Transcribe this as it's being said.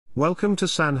Welcome to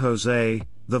San Jose,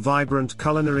 the vibrant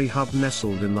culinary hub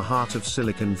nestled in the heart of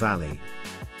Silicon Valley.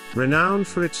 Renowned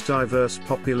for its diverse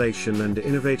population and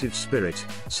innovative spirit,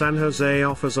 San Jose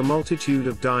offers a multitude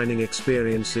of dining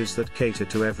experiences that cater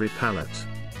to every palate.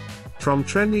 From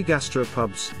trendy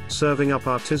gastropubs, serving up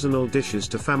artisanal dishes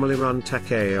to family-run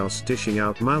taquerias dishing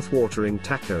out mouth-watering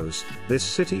tacos, this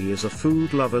city is a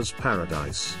food lover's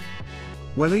paradise.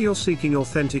 Whether you're seeking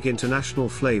authentic international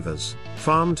flavors,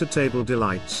 farm-to-table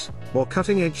delights, or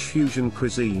cutting-edge fusion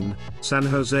cuisine, San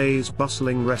Jose's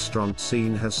bustling restaurant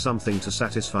scene has something to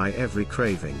satisfy every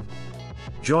craving.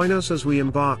 Join us as we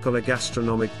embark on a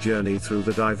gastronomic journey through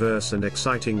the diverse and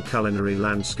exciting culinary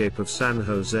landscape of San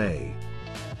Jose.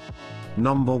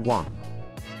 Number 1.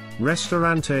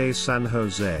 Restaurante San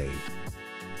Jose.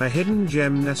 A hidden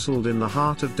gem nestled in the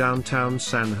heart of downtown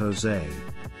San Jose.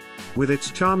 With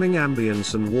its charming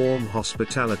ambience and warm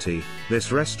hospitality,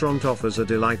 this restaurant offers a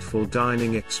delightful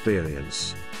dining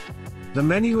experience. The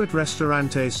menu at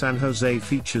Restaurante San Jose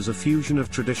features a fusion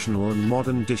of traditional and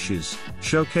modern dishes,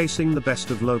 showcasing the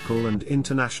best of local and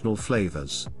international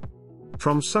flavors.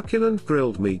 From succulent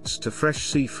grilled meats to fresh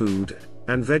seafood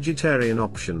and vegetarian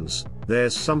options,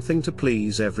 there's something to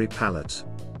please every palate.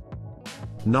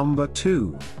 Number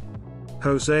 2.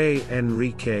 Jose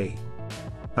Enrique.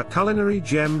 A culinary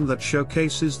gem that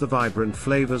showcases the vibrant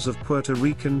flavors of Puerto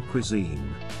Rican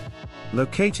cuisine.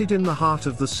 Located in the heart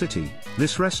of the city,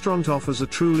 this restaurant offers a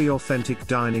truly authentic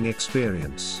dining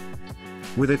experience.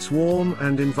 With its warm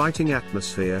and inviting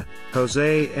atmosphere,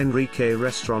 Jose Enrique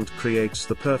Restaurant creates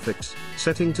the perfect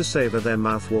setting to savor their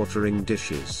mouth-watering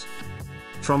dishes.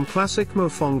 From classic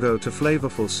mofongo to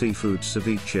flavorful seafood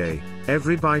ceviche,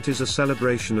 every bite is a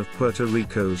celebration of Puerto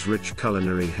Rico's rich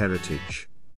culinary heritage.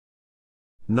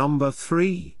 Number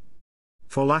 3.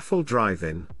 Falafel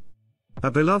Drive-In. A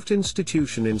beloved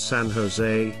institution in San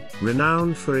Jose,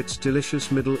 renowned for its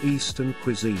delicious Middle Eastern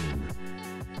cuisine.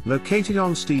 Located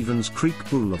on Stevens Creek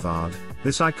Boulevard,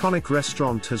 this iconic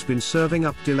restaurant has been serving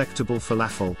up delectable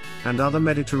falafel and other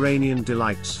Mediterranean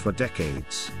delights for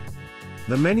decades.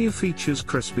 The menu features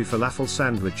crispy falafel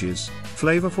sandwiches,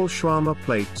 flavorful shawarma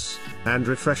plates, and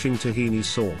refreshing tahini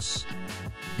sauce.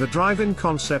 The drive-in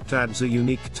concept adds a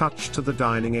unique touch to the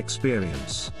dining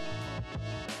experience.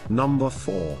 Number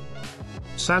 4.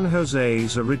 San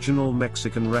Jose's original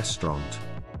Mexican restaurant.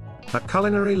 A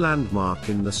culinary landmark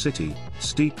in the city,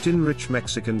 steeped in rich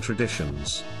Mexican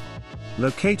traditions.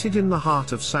 Located in the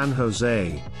heart of San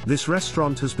Jose, this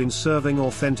restaurant has been serving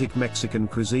authentic Mexican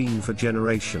cuisine for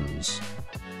generations.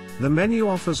 The menu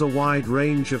offers a wide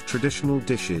range of traditional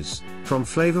dishes, from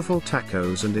flavorful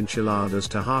tacos and enchiladas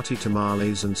to hearty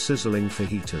tamales and sizzling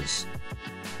fajitas.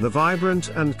 The vibrant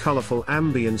and colorful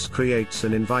ambience creates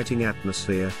an inviting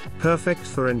atmosphere, perfect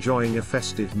for enjoying a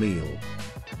festive meal.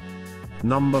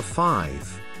 Number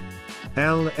 5.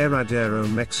 El Herradero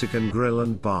Mexican Grill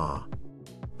and Bar.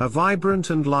 A vibrant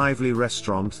and lively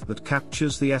restaurant that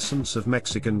captures the essence of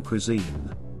Mexican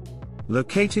cuisine.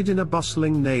 Located in a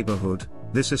bustling neighborhood,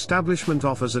 this establishment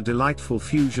offers a delightful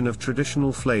fusion of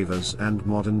traditional flavors and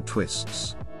modern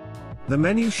twists. The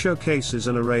menu showcases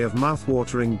an array of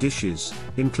mouth-watering dishes,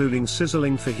 including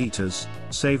sizzling fajitas,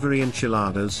 savory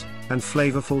enchiladas, and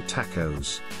flavorful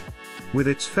tacos. With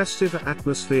its festive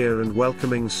atmosphere and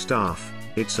welcoming staff,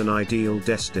 it's an ideal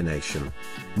destination.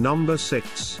 Number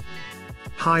 6.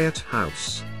 Hyatt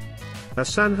House. A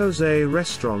San Jose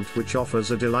restaurant which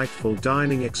offers a delightful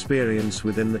dining experience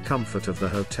within the comfort of the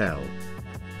hotel.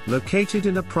 Located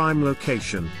in a prime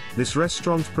location, this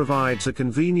restaurant provides a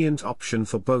convenient option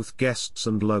for both guests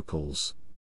and locals.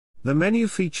 The menu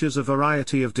features a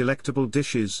variety of delectable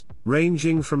dishes,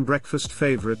 ranging from breakfast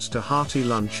favorites to hearty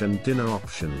lunch and dinner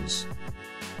options.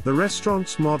 The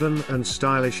restaurant's modern and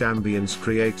stylish ambience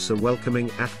creates a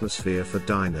welcoming atmosphere for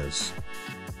diners.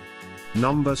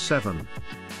 Number 7.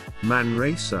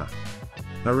 Manresa.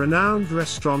 A renowned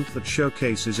restaurant that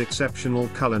showcases exceptional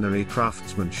culinary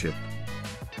craftsmanship.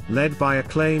 Led by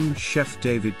acclaimed chef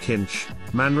David Kinch,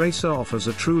 Manresa offers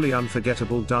a truly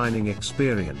unforgettable dining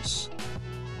experience.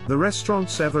 The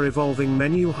restaurant's ever-evolving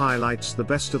menu highlights the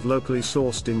best of locally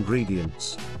sourced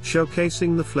ingredients,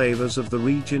 showcasing the flavors of the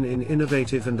region in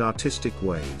innovative and artistic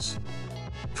ways.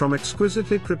 From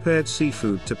exquisitely prepared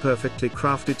seafood to perfectly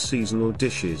crafted seasonal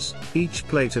dishes, each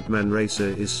plate at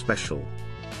Manresa is special.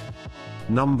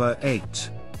 Number 8.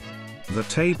 The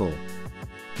Table.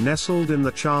 Nestled in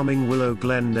the charming Willow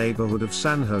Glen neighborhood of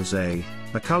San Jose,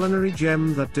 a culinary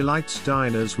gem that delights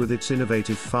diners with its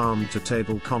innovative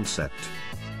farm-to-table concept.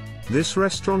 This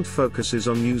restaurant focuses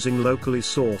on using locally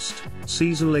sourced,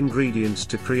 seasonal ingredients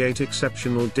to create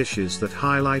exceptional dishes that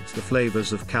highlight the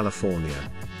flavors of California.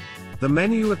 The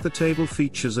menu at the table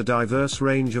features a diverse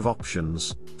range of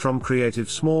options, from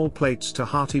creative small plates to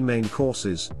hearty main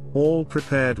courses, all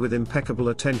prepared with impeccable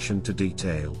attention to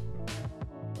detail.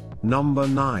 Number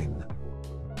 9.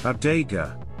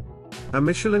 Adega. A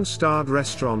Michelin-starred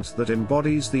restaurant that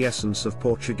embodies the essence of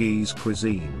Portuguese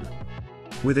cuisine.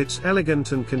 With its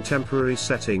elegant and contemporary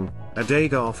setting,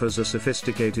 Adega offers a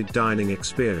sophisticated dining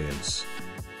experience.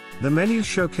 The menu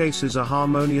showcases a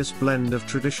harmonious blend of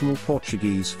traditional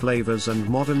Portuguese flavors and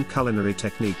modern culinary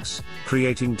techniques,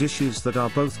 creating dishes that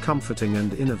are both comforting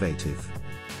and innovative.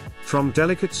 From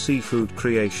delicate seafood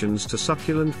creations to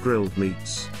succulent grilled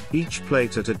meats, each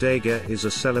plate at Adega is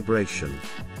a celebration.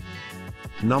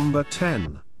 Number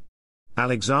 10.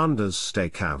 Alexander's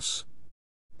Steakhouse.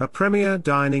 A premier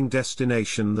dining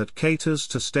destination that caters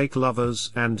to steak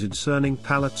lovers and discerning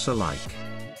palates alike.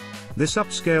 This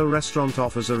upscale restaurant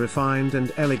offers a refined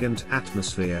and elegant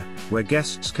atmosphere, where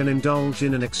guests can indulge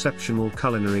in an exceptional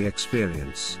culinary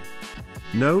experience.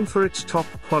 Known for its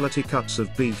top-quality cuts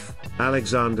of beef,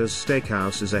 Alexander's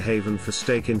Steakhouse is a haven for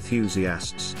steak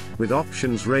enthusiasts, with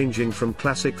options ranging from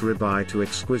classic ribeye to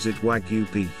exquisite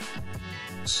Wagyu beef.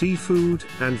 Seafood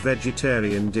and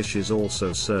vegetarian dishes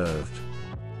also served.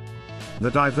 The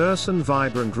diverse and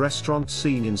vibrant restaurant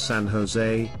scene in San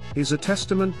Jose is a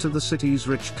testament to the city's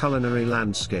rich culinary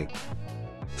landscape.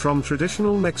 From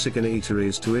traditional Mexican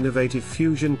eateries to innovative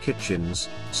fusion kitchens,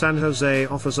 San Jose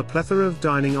offers a plethora of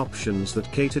dining options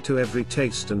that cater to every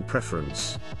taste and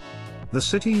preference. The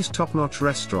city's top-notch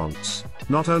restaurants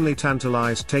not only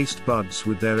tantalize taste buds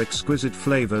with their exquisite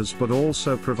flavors but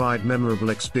also provide memorable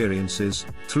experiences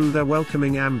through their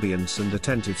welcoming ambience and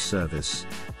attentive service.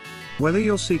 Whether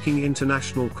you're seeking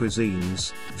international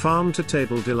cuisines,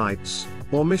 farm-to-table delights,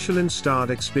 or Michelin-starred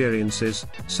experiences,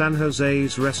 San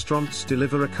Jose's restaurants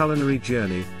deliver a culinary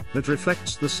journey that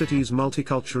reflects the city's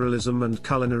multiculturalism and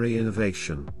culinary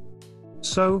innovation.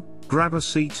 So, grab a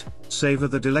seat, savor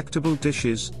the delectable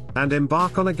dishes, and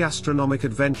embark on a gastronomic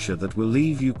adventure that will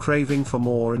leave you craving for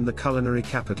more in the culinary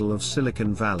capital of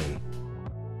Silicon Valley.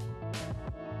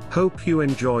 Hope you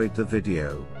enjoyed the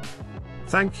video.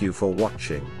 Thank you for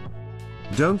watching.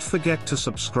 Don't forget to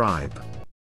subscribe.